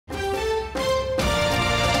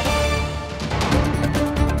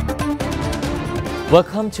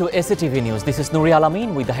Welcome to SATV News. This is Nuri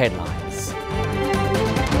Alamin with the headlines.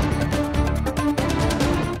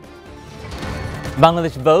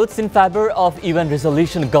 Bangladesh votes in favor of UN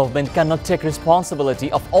resolution. Government cannot take responsibility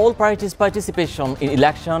of all parties' participation in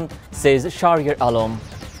election, says Shahriar Alam.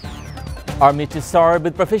 Army to serve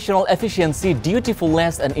with professional efficiency,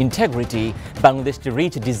 dutifulness and integrity. Bangladesh to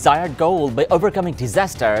reach desired goal by overcoming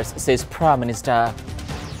disasters, says Prime Minister.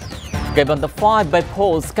 Given the 5 by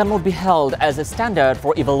polls cannot be held as a standard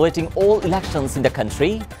for evaluating all elections in the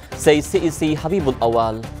country, says CEC Habibul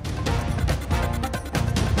Awal.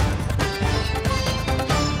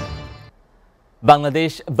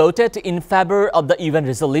 Bangladesh voted in favor of the UN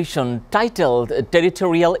resolution titled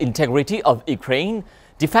Territorial Integrity of Ukraine,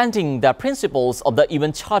 defending the principles of the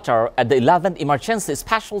UN Charter at the 11th Emergency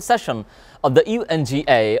Special Session of the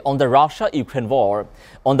UNGA on the Russia-Ukraine war.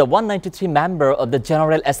 On the 193 member of the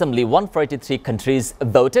General Assembly, 143 countries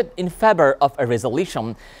voted in favor of a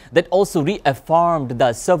resolution that also reaffirmed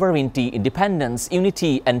the sovereignty, independence,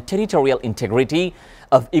 unity and territorial integrity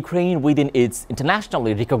of Ukraine within its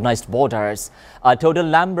internationally recognized borders. A total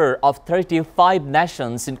number of 35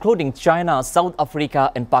 nations, including China, South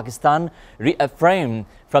Africa and Pakistan, reaffirmed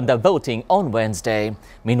from the voting on Wednesday.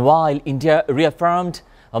 Meanwhile, India reaffirmed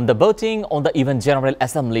the voting on the UN General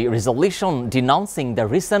Assembly resolution denouncing the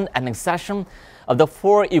recent annexation of the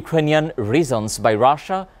 4 Ukrainian regions by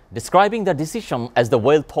Russia, describing the decision as the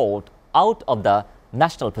well thought out of the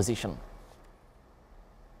national position.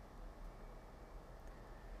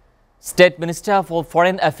 State Minister for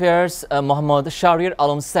Foreign Affairs Mohammad Shahriar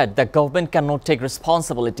Alam said the government cannot take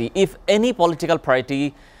responsibility if any political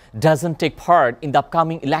party doesn't take part in the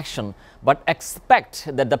upcoming election, but expect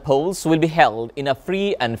that the polls will be held in a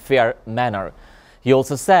free and fair manner. He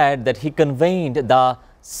also said that he conveyed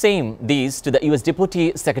these to the US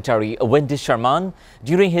Deputy Secretary Wendy Sherman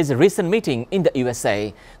during his recent meeting in the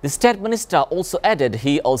USA. The State Minister also added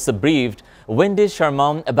he also briefed Wendy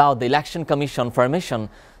Sherman about the Election Commission formation,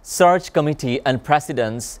 search committee and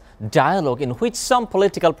president's dialogue in which some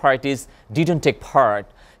political parties didn't take part.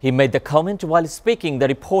 He made the comment while speaking to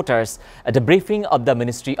reporters at a briefing of the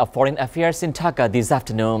Ministry of Foreign Affairs in Dhaka this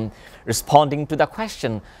afternoon. Responding to the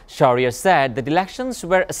question, Shahriar said that elections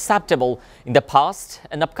were acceptable in the past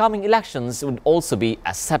and upcoming elections would also be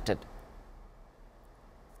accepted.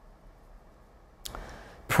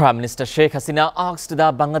 Prime Minister Sheikh Hasina asked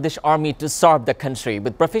the Bangladesh Army to serve the country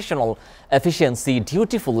with professional efficiency,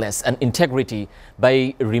 dutifulness and integrity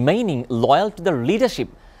by remaining loyal to the leadership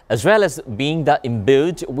as well as being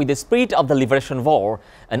imbued with the spirit of the Liberation War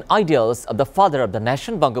and ideals of the father of the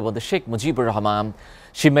nation, Bangabandhu Sheikh Mujibur Rahman.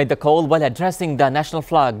 She made the call while addressing the national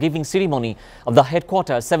flag giving ceremony of the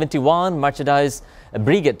headquarters 71 Merchandise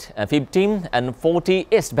Brigade 15 and 40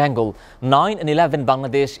 East Bengal 9 and 11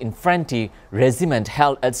 Bangladesh Infantry Regiment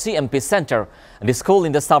held at CMP Center, the school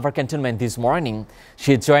in the Savar Cantonment this morning.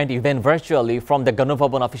 She joined the event virtually from the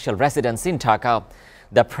Ganobhavan official residence in Dhaka.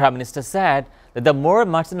 The Prime Minister said that the more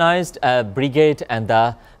mechanized brigade and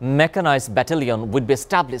the mechanized battalion would be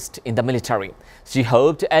established in the military. She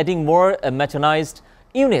hoped adding more mechanized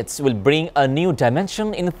units will bring a new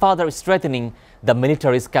dimension in further strengthening the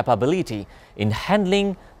military's capability in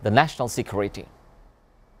handling the national security.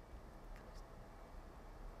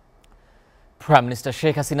 Prime Minister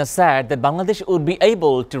Sheikh Hasina said that Bangladesh would be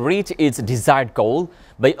able to reach its desired goal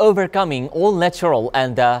by overcoming all natural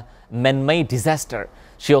and man-made disaster.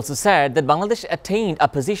 She also said that Bangladesh attained a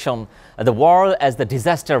position in the world as the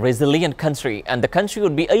disaster-resilient country, and the country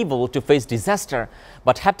would be able to face disaster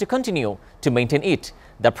but have to continue to maintain it.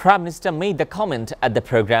 The Prime Minister made the comment at the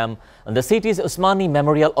program on the city's Usmani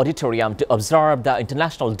Memorial Auditorium to observe the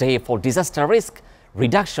International Day for Disaster Risk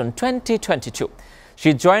Reduction 2022.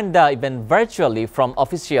 She joined the event virtually from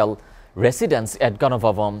official residence at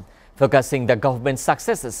Ganobhavan. Focusing the government's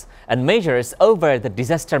successes and measures over the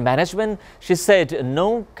disaster management, she said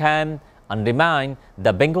no can undermine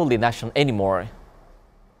the Bengali nation anymore.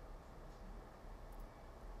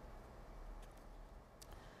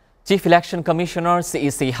 Chief Election Commissioner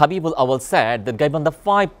CEC Habibul Awal said that given the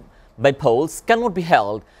 5 by polls cannot be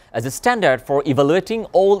held as a standard for evaluating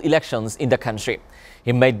all elections in the country.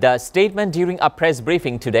 He made the statement during a press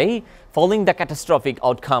briefing today following the catastrophic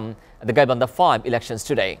outcome at the Gaibandha 5 elections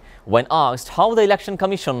today. When asked how the Election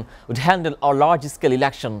Commission would handle a large-scale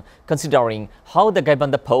election, considering how the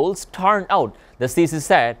Gaibandha polls turned out, the CEC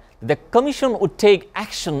said the Commission would take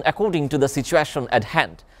action according to the situation at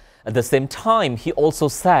hand. At the same time, he also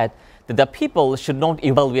said that the people should not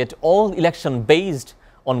evaluate all elections based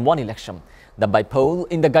on one election. The by poll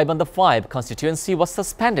in the Gaibandha 5 constituency was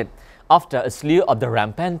suspended after a slew of the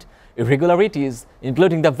rampant irregularities,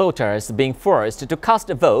 including the voters being forced to cast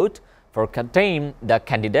a vote for contain the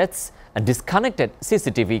candidates and disconnected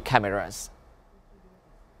CCTV cameras.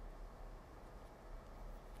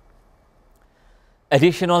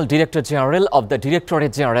 Additional Director General of the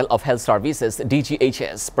Directorate General of Health Services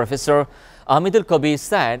 (DGHS), Professor Ahmedul Kobi,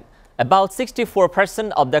 said about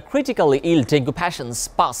 64% of the critically ill dengue patients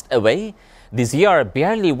passed away this year,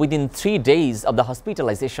 barely within 3 days of the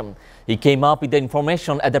hospitalization. He came up with the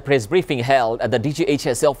information at the press briefing held at the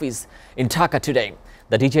DGHS office in Dhaka today.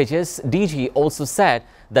 The DGHS DG also said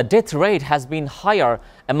the death rate has been higher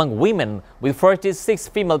among women, with 46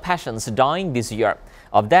 female patients dying this year.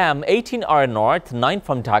 Of them, 18 are north, 9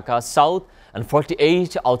 from Dhaka, south, and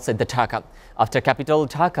 48 outside the Dhaka. After capital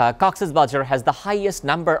Dhaka, Cox's Bazar has the highest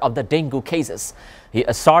number of the dengue cases. He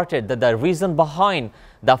asserted that the reason behind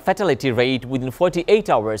the fatality rate within 48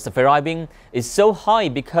 hours of arriving is so high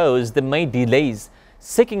because they made delays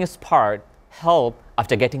seeking expert help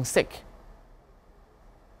after getting sick.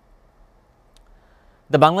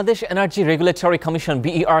 The Bangladesh Energy Regulatory Commission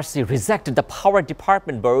 (BERC) rejected the Power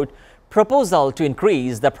Department Board proposal to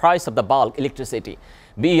increase the price of the bulk electricity.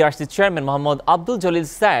 BERC Chairman Mohammad Abdul Jalil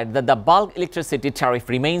said that the bulk electricity tariff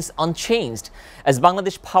remains unchanged as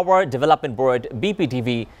Bangladesh Power Development Board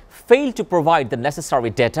 (BPDB) failed to provide the necessary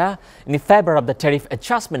data in favor of the tariff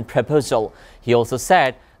adjustment proposal. He also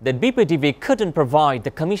said that BPDB couldn't provide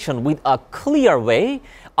the Commission with a clear way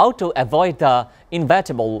how to avoid the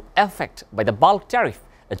inevitable effect by the bulk tariff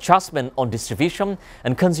adjustment on distribution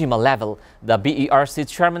and consumer level. The BERC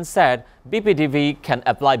chairman said BPDB can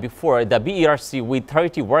apply before the BERC with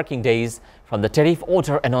 30 working days from the tariff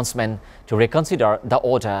order announcement to reconsider the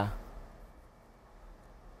order.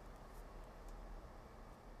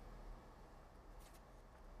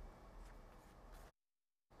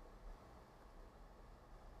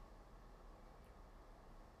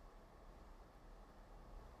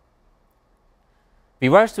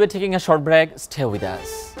 Viewers, we're taking a short break. Stay with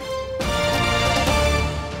us.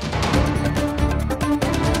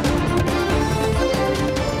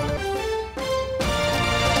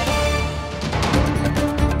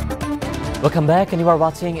 Welcome back, and you are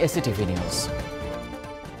watching SATV News.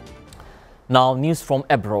 Now, news from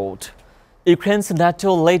abroad. Ukraine's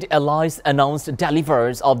NATO-led allies announced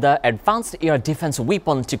deliveries of the advanced air defense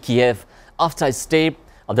weapon to Kiev after a step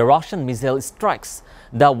of the Russian missile strikes.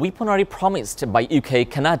 The weaponry promised by UK,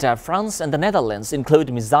 Canada, France and the Netherlands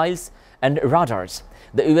include missiles and radars.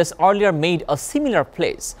 The US earlier made a similar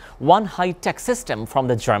pledge. One high-tech system from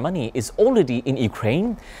the Germany is already in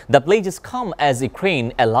Ukraine. The pledges come as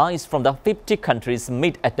Ukraine allies from the 50 countries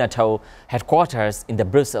meet at NATO headquarters in the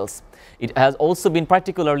Brussels. It has also been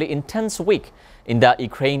particularly intense week in the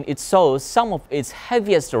Ukraine. It saw some of its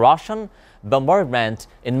heaviest Russian bombardment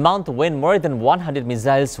in month when more than 100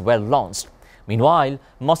 missiles were launched. Meanwhile,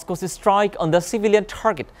 Moscow's strike on the civilian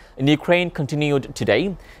target in Ukraine continued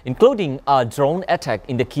today, including a drone attack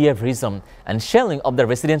in the Kiev region and shelling of the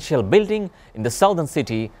residential building in the southern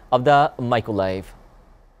city of the Mykolaiv.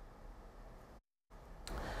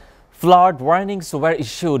 Flood warnings were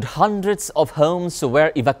issued, hundreds of homes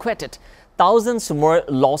were evacuated, thousands more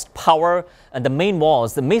lost power, and the main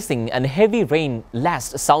was missing and heavy rain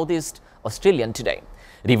lashed Southeast Australian today.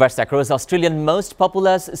 Rivers across Australia's most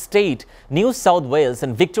populous state, New South Wales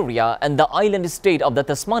and Victoria, and the island state of the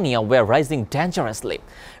Tasmania were rising dangerously.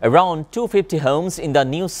 Around 250 homes in the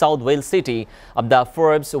New South Wales city of the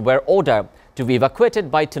Forbes were ordered to be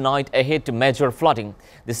evacuated by tonight ahead to major flooding.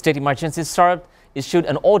 The State Emergency Service issued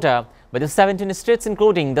an order by the 17 states,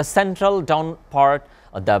 including the central down part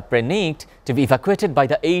of the Prenate, to be evacuated by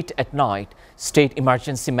the 8 at night. State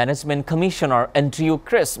Emergency Management Commissioner Andrew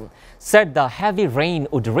Crisp said the heavy rain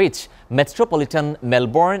would reach metropolitan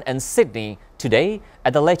Melbourne and Sydney today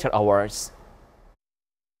at the later hours.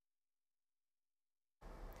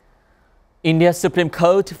 India's Supreme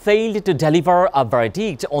Court failed to deliver a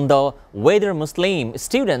verdict on whether Muslim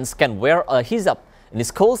students can wear a hijab in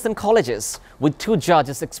schools and colleges, with 2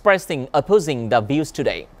 judges expressing opposing the views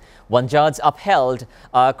today. One judge upheld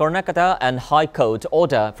a Karnataka and High Court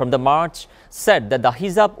order from the March, said that the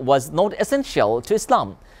hijab was not essential to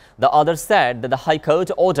Islam. The other said that the High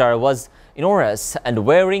Court order was onerous and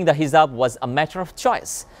wearing the hijab was a matter of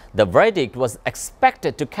choice. The verdict was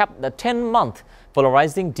expected to cap the 10-month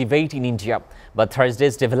polarizing debate in India. But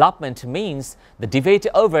Thursday's development means the debate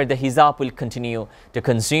over the hijab will continue to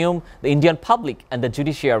consume the Indian public and the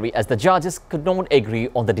judiciary, as the judges could not agree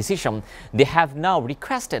on the decision. They have now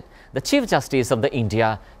requested the Chief Justice of the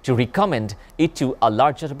India to recommend it to a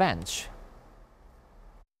larger bench.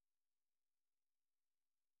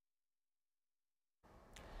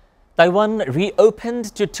 Taiwan reopened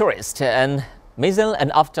to tourists and measles,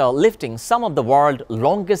 and after lifting some of the world's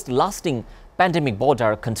longest-lasting pandemic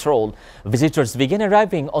border control, visitors began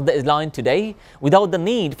arriving on the island today without the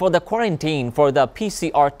need for the quarantine for the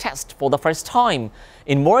PCR test for the first time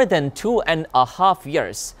in more than 2.5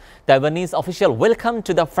 years. Taiwanese officials welcomed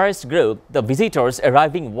to the first group the visitors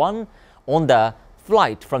arriving on the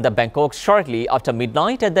flight from the Bangkok shortly after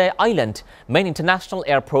midnight at the island main international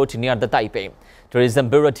airport near the Taipei. Tourism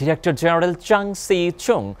Bureau Director General Chang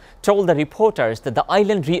Si-chung told the reporters that the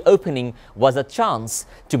island reopening was a chance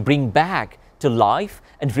to bring back to life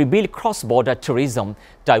and rebuild cross-border tourism.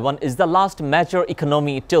 Taiwan is the last major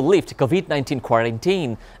economy to lift COVID-19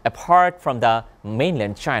 quarantine apart from the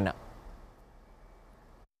mainland China.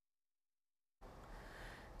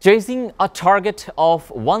 Chasing a target of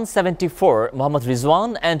 174, Mohammad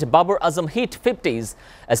Rizwan and Babar Azam hit 50s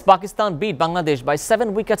as Pakistan beat Bangladesh by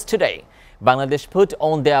 7 wickets today. Bangladesh put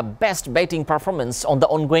on their best batting performance on the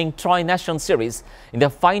ongoing Tri-Nation Series in the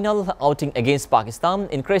final outing against Pakistan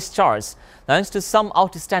in Christchurch, thanks to some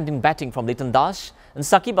outstanding batting from Liton Das and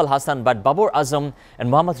Saqib Al Hasan, but Babar Azam and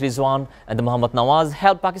Mohammad Rizwan and Mohammad Nawaz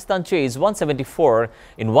helped Pakistan chase 174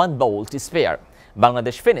 in one bowl to spare.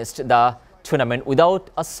 Bangladesh finished the tournament without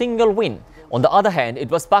a single win. On the other hand, it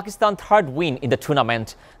was Pakistan's third win in the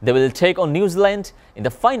tournament. They will take on New Zealand in the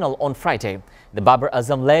final on Friday. The Babar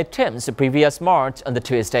Azam led teams the previous March on the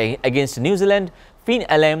Tuesday against New Zealand. Finn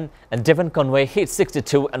Allen and Devon Conway hit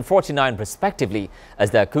 62 and 49 respectively as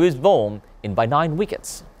the Kiwis won in by 9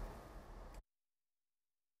 wickets.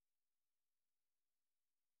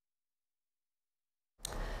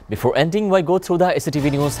 Before ending, we go through the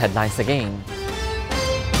SATV News headlines again.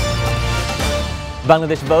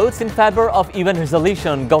 Bangladesh votes in favor of UN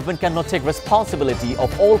resolution. Government cannot take responsibility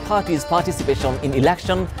of all parties' participation in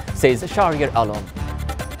election, says Shahriar Alam.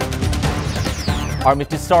 Army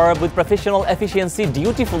to serve with professional efficiency,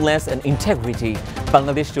 dutifulness and integrity.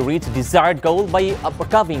 Bangladesh to reach desired goal by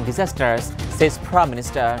curbing disasters, says Prime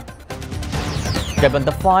Minister. Given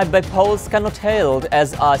the 5 by polls cannot held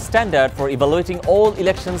as a standard for evaluating all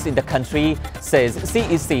elections in the country, says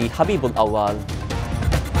CEC Habibul Awal.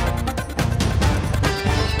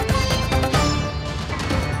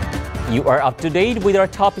 You are up to date with our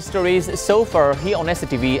top stories so far here on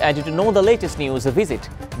SATV, and to know the latest news, visit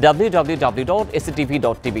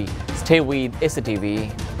www.satv.tv. Stay with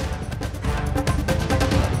SATV.